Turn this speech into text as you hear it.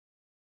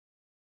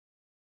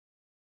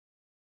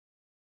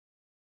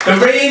The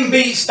rain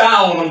beats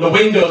down on the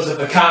windows of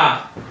the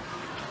car.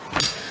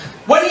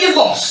 When you're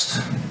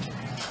lost,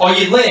 or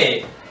you're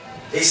late,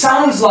 it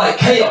sounds like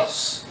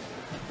chaos.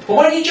 But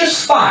when you're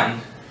just fine,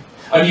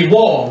 and you're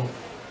warm,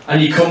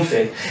 and you're comfy,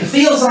 it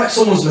feels like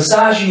someone's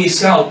massaging your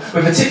scalp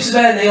with the tips of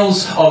their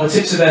nails or the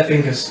tips of their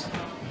fingers.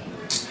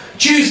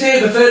 Tuesday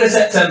the 3rd of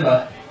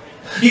September.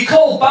 You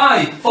called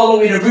by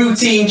following a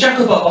routine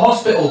checkup at the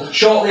hospital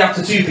shortly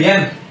after 2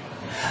 p.m.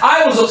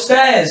 I was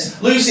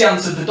upstairs. Lucy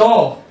answered the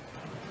door.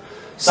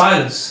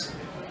 Silence.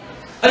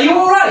 Are you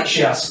alright?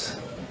 She asked.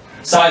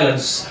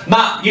 Silence.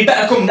 Matt, you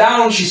better come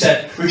down, she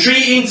said,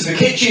 retreating to the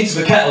kitchen to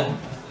the kettle.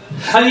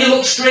 And you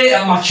looked straight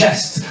at my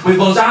chest with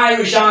those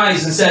Irish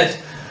eyes and said,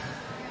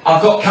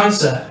 I've got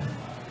cancer.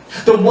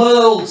 The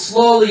world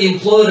slowly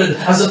imploded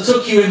as I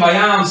took you in my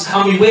arms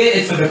and we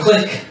waited for the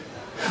click.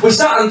 We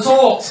sat and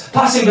talked,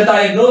 passing the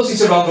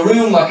diagnosis around the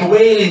room like a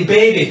wailing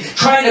baby,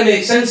 trying to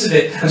make sense of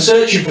it and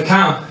searching for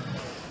calm.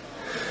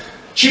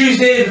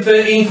 Tuesday the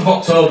 13th of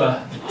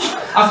October.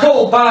 I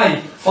called by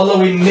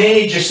following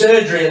major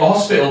surgery at the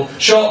hospital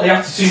shortly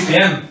after 2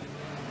 p.m.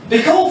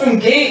 They called them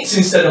gates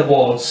instead of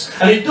wards,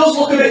 and it does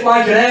look a bit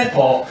like an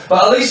airport,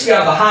 but at least we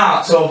have the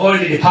heart to avoid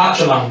a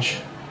departure lounge.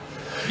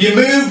 You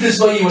moved as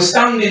though you were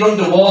standing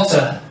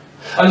underwater,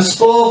 and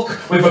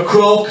spoke with a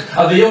croak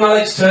of the young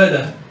Alex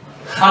Turner.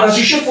 And as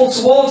you shuffled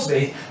towards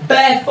me,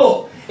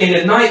 barefoot in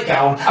a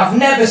nightgown, I've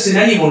never seen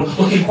anyone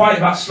looking quite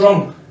that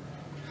strong.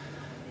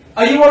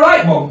 Are you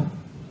alright, Mum?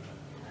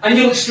 And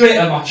you looked straight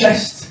at my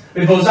chest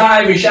with those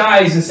Irish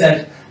eyes and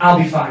said, I'll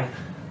be fine.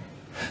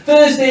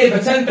 Thursday the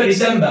 10th of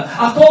December,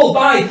 I called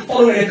by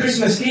following a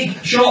Christmas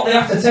gig shortly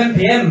after 10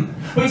 p.m.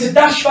 Went to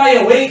dash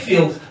via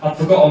Wakefield, I'd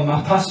forgotten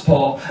my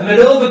passport, and then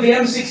over the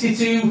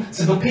M62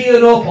 to the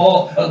P&O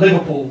port at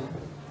Liverpool.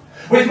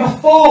 With my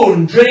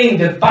phone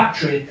drained of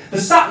battery, the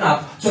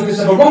sat-nav took us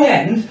to the wrong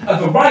end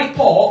of the right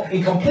port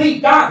in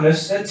complete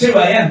darkness at 2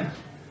 a.m.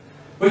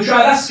 We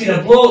tried asking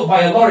a bloke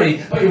by a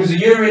lorry, but he was a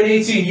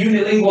urinating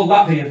unilingual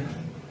Latvian.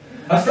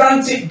 A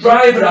frantic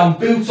drive around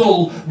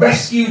Bootle,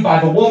 rescued by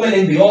the woman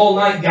in the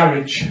all-night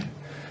garage.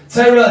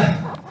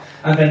 Terror,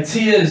 and then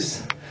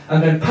tears,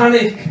 and then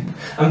panic,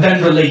 and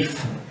then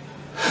relief.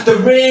 The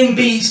rain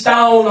beats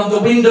down on the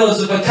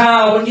windows of a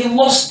car. When you're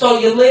lost or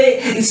you're late,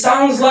 it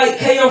sounds like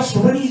chaos,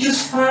 but when you're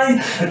just fine,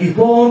 and you're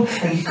warm,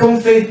 and you're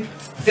comfy, it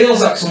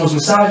feels like someone's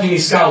massaging your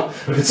scalp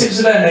with the tips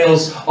of their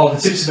nails or the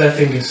tips of their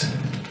fingers.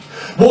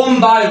 One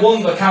by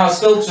one, the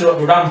cars filter up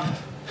the ramp.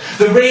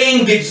 The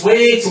rain gives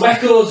way to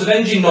echoes of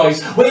engine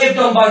noise, waved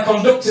on by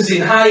conductors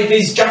in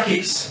high-vis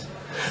jackets.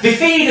 They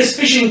feed us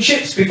fish and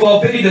chips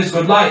before bidding us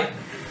good night.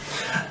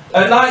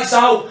 At nights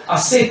out, I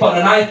sip on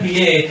an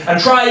IPA and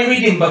try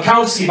reading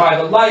Bukowski by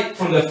the light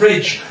from the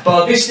fridge,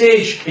 but at this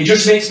stage, it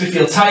just makes me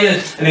feel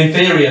tired and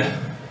inferior.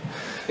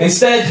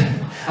 Instead,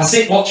 I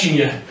sit watching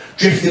you,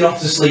 drifting off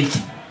to sleep.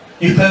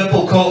 Your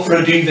purple coat for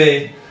a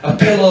duvet, a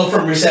pillow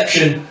from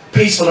reception,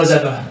 peaceful as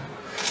ever.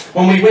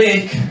 When we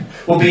wake,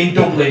 we'll be in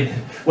Dublin,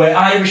 where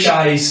Irish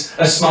eyes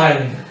are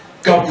smiling.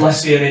 God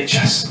bless the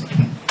NHS.